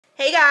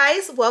Hey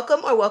guys,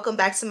 welcome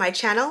back to my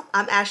channel.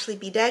 I'm Ashley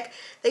Bedeck.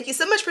 Thank you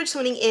so much for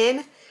tuning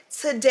in.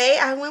 Today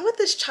I went with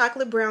this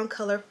chocolate brown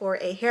color for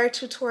a hair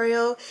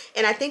tutorial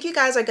and I think you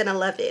guys are gonna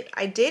love it.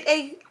 I did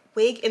a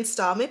wig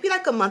install maybe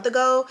like a month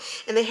ago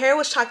and the hair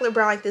was chocolate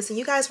brown like this and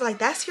you guys were like,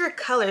 that's your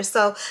color.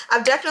 So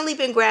I've definitely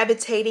been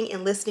gravitating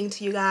and listening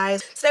to you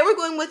guys. Today we're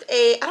going with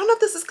I don't know if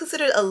this is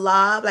considered a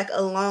lob, like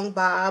a long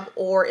bob,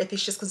 or if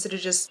it's just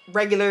considered just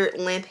regular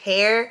length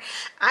hair.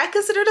 I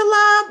consider it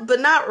a lob, but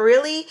not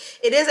really.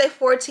 It is a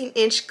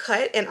 14-inch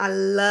cut and I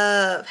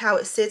love how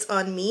it sits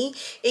on me.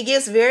 It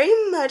gives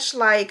very much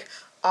like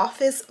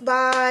office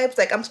vibes,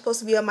 like I'm supposed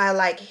to be on my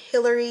like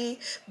Hillary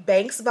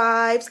Banks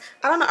vibes.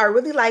 I don't know, I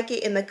really like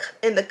it, and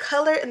the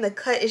color and the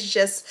cut is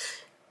just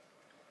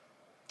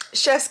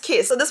chef's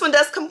kiss. So this one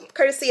does come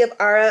courtesy of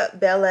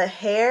Arabella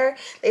hair.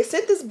 They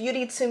sent this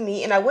beauty to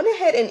me and I went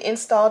ahead and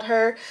installed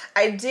her.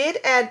 I did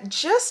add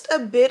just a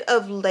bit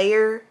of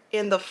layer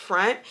in the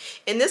front,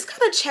 and this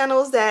kind of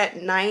channels that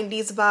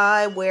 90s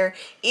vibe where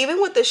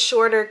even with the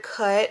shorter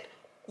cut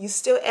you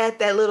still add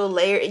that little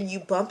layer and you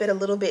bump it a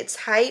little bit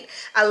tight.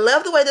 I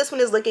love the way this one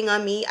is looking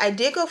on me. I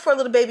did go for a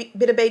little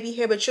bit of baby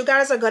hair, but you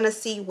guys are going to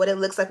see what it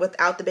looks like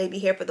without the baby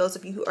hair for those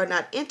of you who are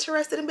not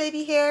interested in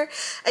baby hair.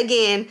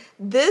 Again,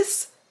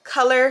 this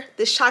color,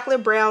 this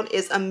chocolate brown,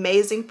 is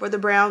amazing for the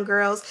brown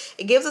girls.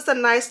 It gives us a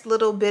nice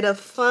little bit of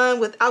fun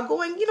without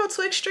going, you know,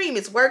 too extreme.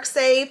 It's work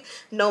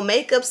safe, no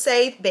makeup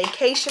safe,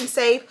 vacation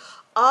safe,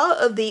 all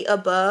of the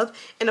above.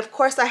 And of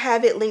course I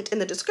have it linked in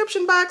the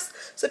description box,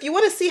 so if you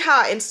want to see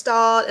how I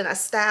installed and I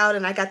styled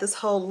and I got this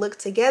whole look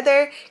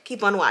together,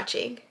 keep on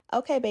watching.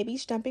 Okay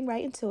babies, jumping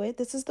right into it.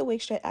 This is the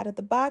wig straight out of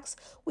the box.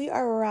 We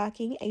are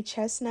rocking a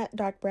chestnut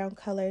dark brown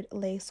colored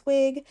lace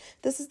wig.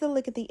 This is the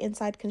look at the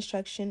inside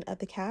construction of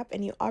the cap,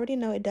 and you already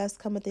know it does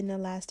come with an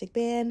elastic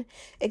band.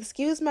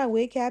 Excuse my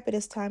wig cap, it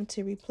is time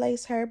to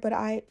replace her, but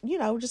I,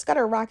 just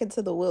gotta rock it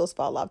till the wheels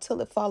fall off, till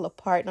it fall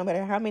apart, no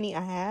matter how many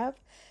I have.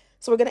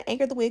 So we're going to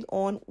anchor the wig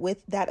on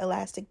with that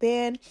elastic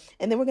band,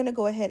 and then we're going to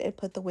go ahead and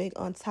put the wig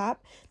on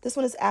top. This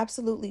one is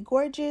absolutely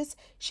gorgeous.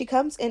 She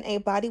comes in a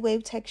body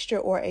wave texture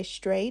or a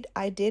straight.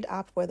 I did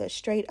opt for the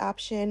straight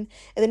option.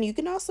 And then you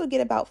can also get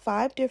about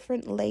 5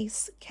 different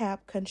lace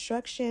cap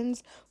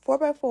constructions: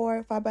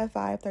 4x4,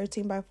 5x5,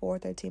 13x4,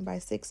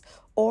 13x6,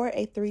 or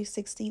a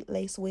 360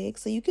 lace wig.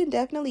 So you can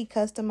definitely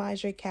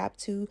customize your cap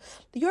to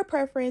your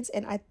preference,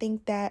 and I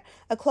think that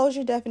a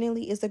closure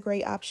definitely is a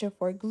great option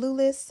for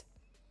glueless.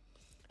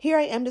 Here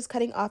I am just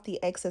cutting off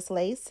the excess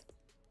lace.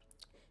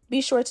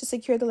 Be sure to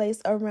secure the lace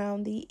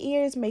around the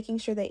ears, making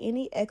sure that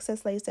any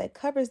excess lace that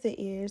covers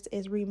the ears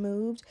is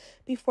removed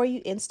before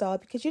you install,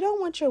 because you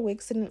don't want your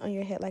wig sitting on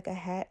your head like a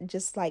hat,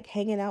 just like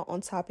hanging out on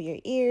top of your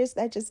ears.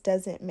 That just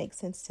doesn't make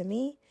sense to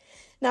me.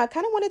 Now, I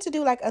kind of wanted to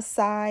do like a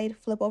side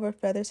flip over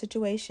feather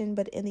situation,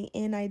 but in the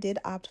end, I did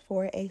opt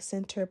for a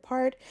center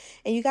part.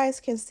 And you guys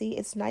can see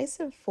it's nice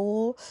and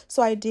full.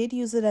 So I did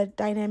use a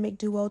dynamic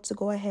duo to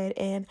go ahead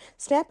and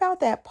snap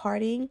out that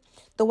parting.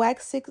 The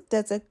wax stick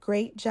does a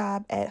great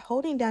job at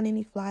holding down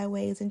any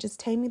flyaways and just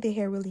taming the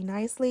hair really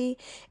nicely.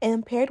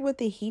 And paired with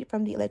the heat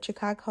from the electric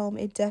hot comb,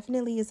 it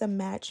definitely is a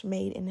match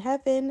made in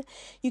heaven.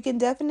 You can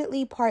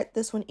definitely part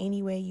this one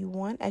any way you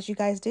want. As you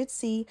guys did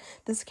see,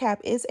 this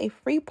cap is a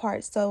free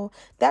part, so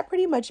that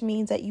pretty much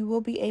means that you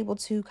will be able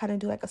to kind of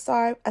do like a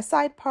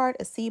side part,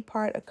 a C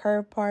part, a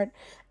curve part,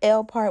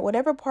 L part,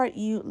 whatever part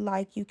you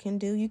like you can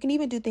do. You can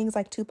even do things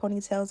like 2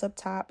 ponytails up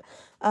top.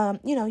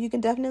 You can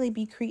definitely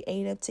be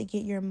creative to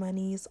get your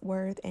money's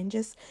worth and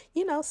just,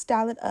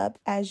 style it up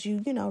as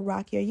you,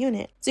 rock your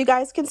unit. So you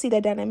guys can see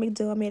that dynamic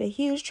duo made a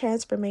huge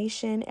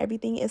transformation.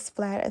 Everything is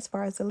flat as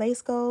far as the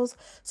lace goes.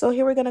 So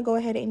here we're going to go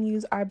ahead and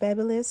use our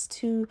Bedeck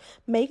to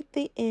make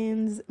the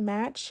ends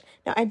match.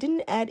 Now, I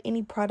didn't add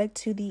any product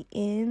to the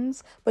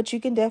ends, but you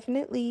can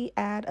definitely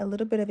add a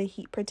little bit of a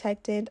heat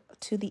protectant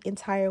to the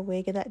entire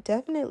wig, and that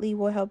definitely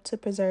will help to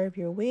preserve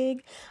your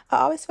wig. I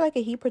always feel like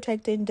a heat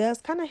protectant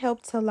does kind of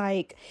help to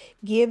like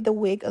give the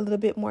wig a little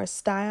bit more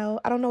style.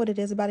 I don't know what it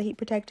is about a heat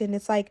protectant.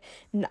 It's like,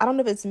 I don't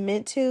know if it's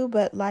meant to,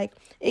 but like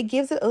it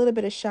gives it a little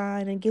bit of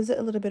shine and gives it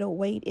a little bit of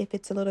weight if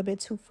it's a little bit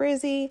too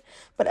frizzy.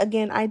 But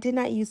again, I did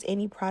not use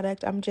any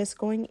product. I'm just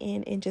going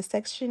in and just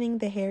sectioning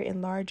the hair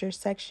in larger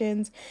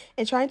sections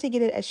and trying to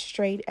get it as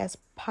straight as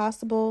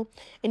possible.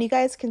 And you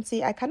guys can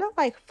see I kind of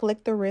like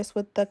flick the wrist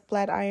with the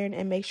flat iron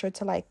and make sure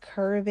to like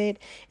curve it,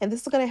 and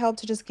this is going to help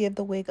to just give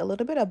the wig a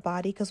little bit of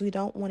body because we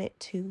don't want it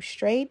too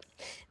straight.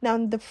 Now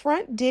the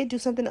front did do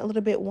something a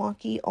little bit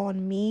wonky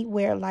on me,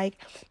 where like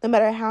no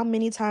matter how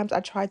many times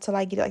I tried to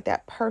like get like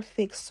that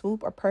perfect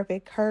swoop or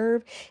perfect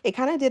curve, it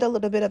kind of did a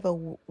little bit of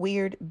a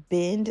weird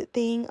bend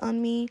thing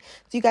on me.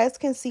 So you guys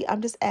can see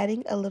I'm just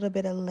adding a little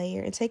bit of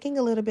layer, and taking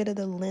a little bit of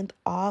the length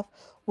off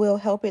will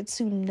help it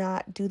to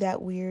not do that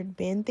weird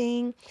bend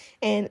thing,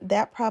 and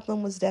that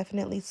problem was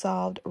definitely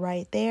solved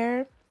right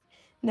there.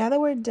 Now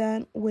that we're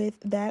done with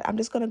that, I'm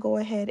just going to go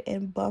ahead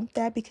and bump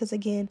that because,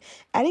 again,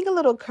 adding a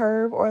little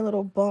curve or a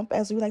little bump,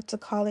 as we like to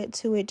call it,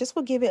 to it just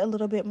will give it a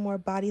little bit more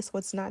body so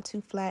it's not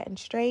too flat and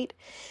straight.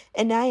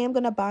 And now I am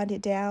going to bond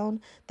it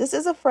down. This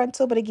is a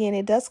frontal, but again,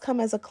 it does come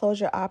as a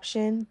closure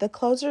option. The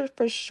closure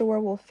for sure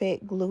will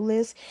fit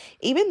glueless.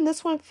 Even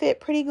this one fit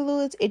pretty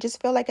glueless. It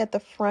just felt like at the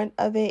front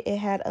of it, it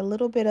had a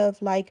little bit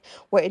of like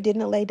where it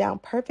didn't lay down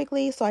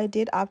perfectly. So I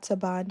did opt to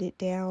bond it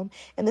down.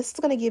 And this is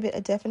going to give it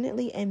a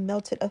definitely a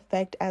melted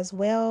effect as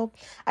well.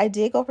 I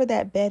did go for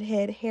that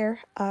bedhead hair,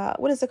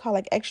 what is it called,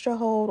 like extra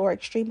hold or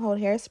extreme hold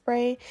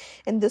hairspray.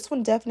 And this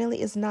one definitely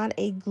is not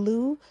a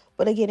glue,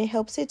 but again, it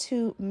helps it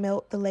to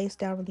melt the lace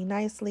down really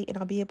nicely, and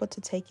I'll be able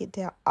to take it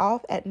down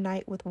off at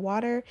night with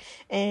water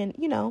and,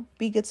 you know,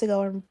 be good to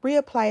go and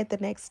reapply it the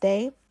next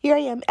day. Here I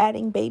am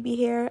adding baby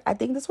hair. I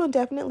think this one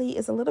definitely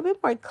is a little bit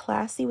more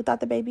classy without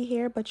the baby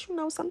hair, but you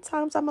know,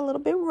 sometimes I'm a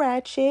little bit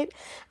ratchet.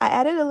 I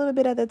added a little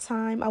bit at the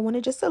time. I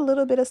wanted just a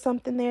little bit of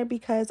something there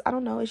because I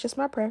don't know, it's just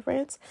my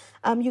preference.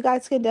 You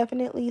guys can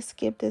definitely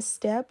skip this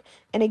step.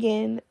 And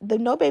again, the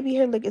no baby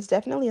hair look is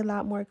definitely a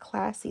lot more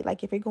classy.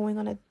 Like if you're going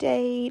on a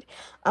date,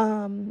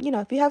 you know,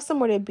 if you have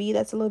somewhere to be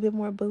that's a little bit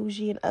more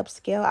bougie and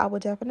upscale, I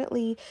would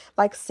definitely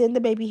like send the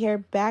baby hair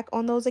back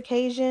on those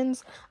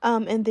occasions.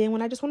 And then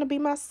when I just want to be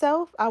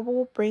myself, I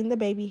will bring the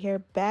baby hair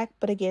back.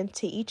 But again,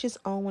 to each his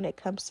own when it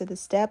comes to the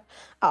step.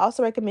 I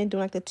also recommend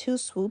doing like the 2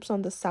 swoops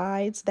on the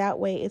sides. That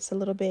way it's a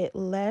little bit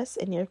less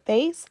in your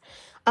face.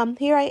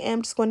 Here I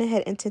am just going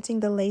ahead and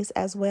tinting the lace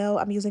as well.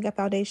 I'm using a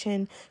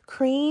foundation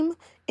cream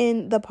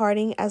in the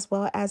parting as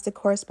well as the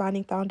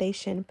corresponding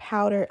foundation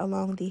powder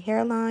along the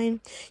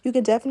hairline. You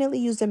can definitely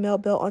use the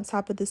melt belt on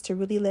top of this to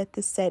really let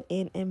this set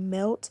in and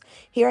melt.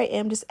 Here I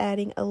am just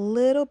adding a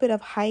little bit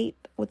of height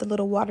with a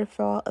little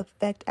waterfall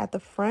effect at the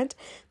front.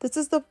 This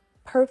is the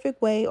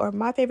perfect way, or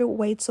my favorite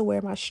way, to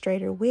wear my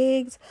straighter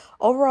wigs.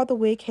 Overall, the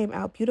wig came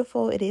out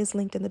beautiful. It is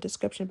linked in the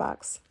description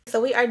box. So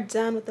we are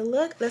done with the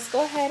look. Let's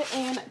go ahead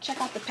and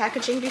check out the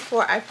packaging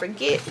before I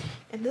forget.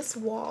 And this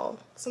wall,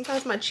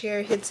 sometimes my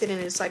chair hits it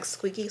and it's like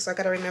squeaky, so I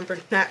gotta remember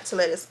not to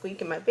let it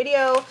squeak in my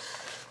video.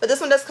 But this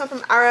one does come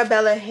from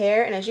Arabella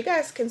Hair, and as you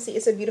guys can see,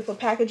 it's a beautiful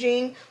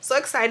packaging. So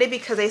excited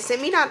because they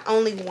sent me not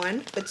only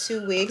 1 but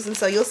 2 wigs, and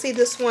so you'll see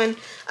this one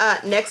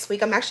next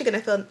week. I'm actually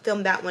gonna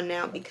film that one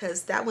now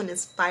because that one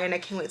is fire and I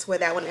can't wait to wear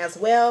that one as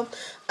well.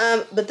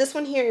 But this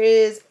one here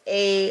is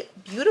a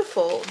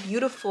beautiful,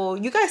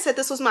 you guys said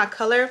this was my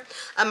color.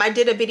 I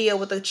did a video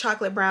with a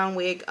chocolate brown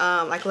wig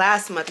like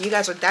last month. You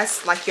guys were,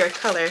 that's like your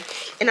color,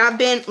 and I've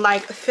been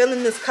like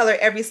feeling this color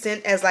ever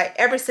since as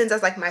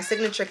like my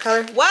signature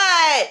color.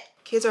 What?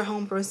 Kids are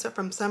home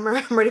from summer.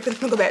 I'm ready for them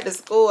to go back to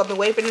school. I've been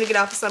waiting for them to get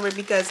off of summer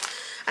because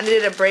I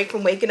needed a break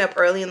from waking up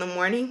early in the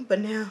morning. But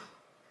now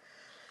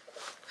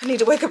I need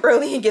to wake up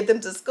early and get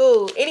them to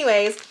school.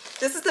 Anyways,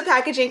 this is the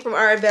packaging from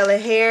Arabella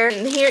Hair.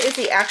 And here is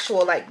the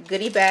actual like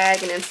goodie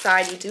bag. And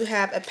inside you do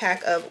have a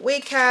pack of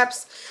wig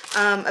caps,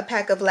 a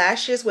pack of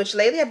lashes, which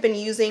lately I've been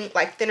using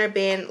like thinner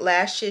band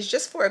lashes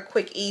just for a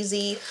quick,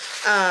 easy,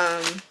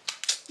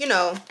 you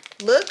know,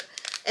 look.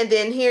 And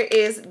then here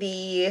is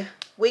the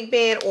wig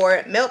band,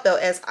 or melt belt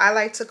as I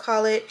like to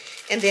call it.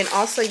 And then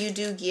also you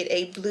do get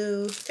a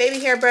blue baby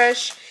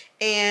hairbrush,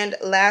 and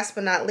last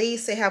but not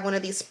least they have one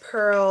of these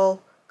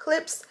pearl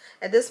clips.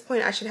 At this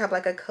point I should have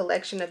like a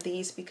collection of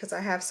these because I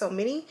have so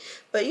many,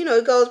 but you know,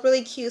 it goes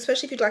really cute,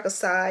 especially if you'd like a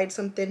side,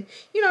 something,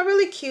 you know,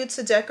 really cute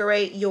to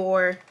decorate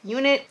your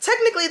unit.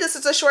 Technically this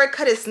is a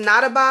shortcut, it's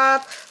not a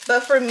bob,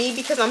 but for me,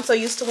 because I'm so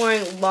used to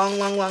wearing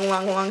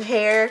long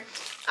hair,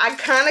 I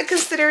kind of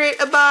consider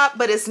it a bob,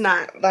 but it's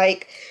not.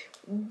 Like,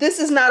 this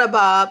is not a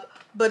bob,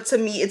 but to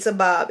me it's a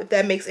bob, if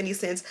that makes any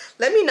sense.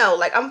 Let me know.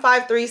 Like, I'm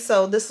 5'3",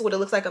 so this is what it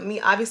looks like on me.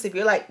 Obviously if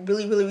you're like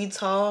really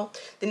tall,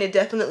 then it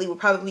definitely will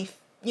probably,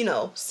 you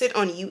know, sit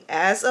on you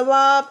as a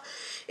bob.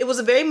 It was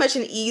very much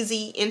an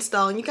easy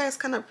install, and you guys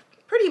kind of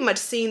pretty much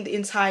seen the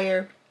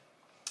entire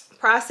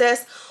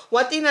process.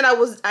 One thing that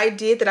I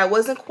did that I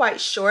wasn't quite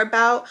sure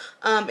about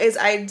is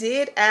I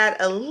did add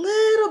a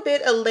little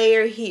bit of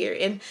layer here,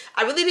 and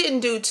I really didn't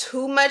do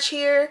too much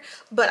here,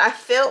 but I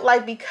felt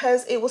like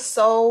because it was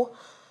so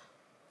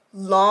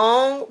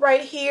long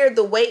right here,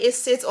 the way it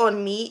sits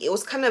on me, it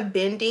was kind of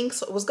bending,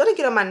 so it was gonna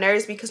get on my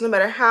nerves because no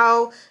matter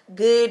how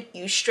good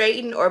you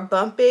straighten or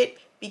bump it,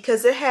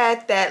 because it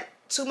had that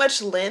too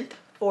much length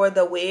for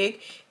the wig,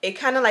 it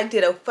kind of like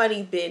did a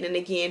funny bend, and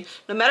again,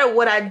 no matter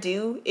what I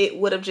do, it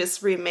would have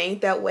just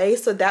remained that way.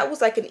 So that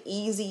was like an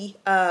easy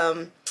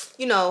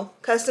you know,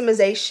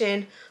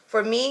 customization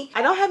for me.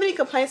 I don't have any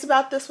complaints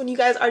about this one. You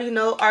guys already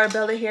know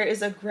Arabella Hair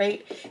is a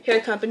great hair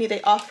company.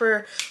 They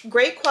offer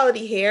great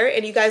quality hair,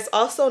 and you guys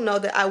also know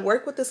that I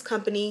work with this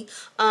company.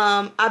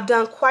 I've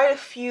done quite a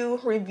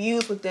few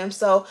reviews with them,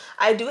 so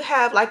I do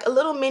have like a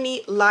little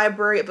mini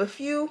library of a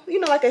few, you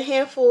know, like a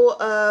handful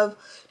of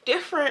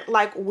different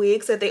like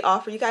wigs that they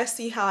offer. You guys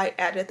see how I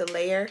added the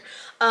layer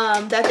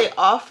that they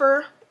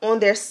offer on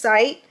their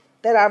site.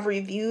 that I've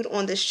reviewed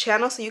on this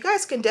channel, so you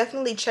guys can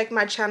definitely check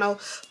my channel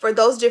for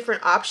those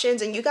different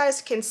options, and you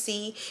guys can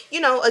see, you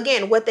know,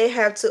 again, what they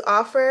have to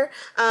offer.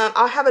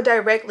 I'll have a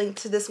direct link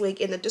to this wig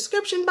in the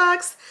description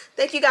box.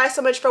 Thank you guys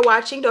so much for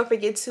watching. Don't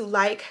forget to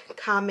like,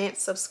 comment,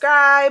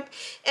 subscribe,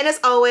 and as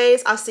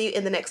always, I'll see you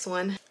in the next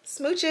one.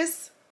 Smooches.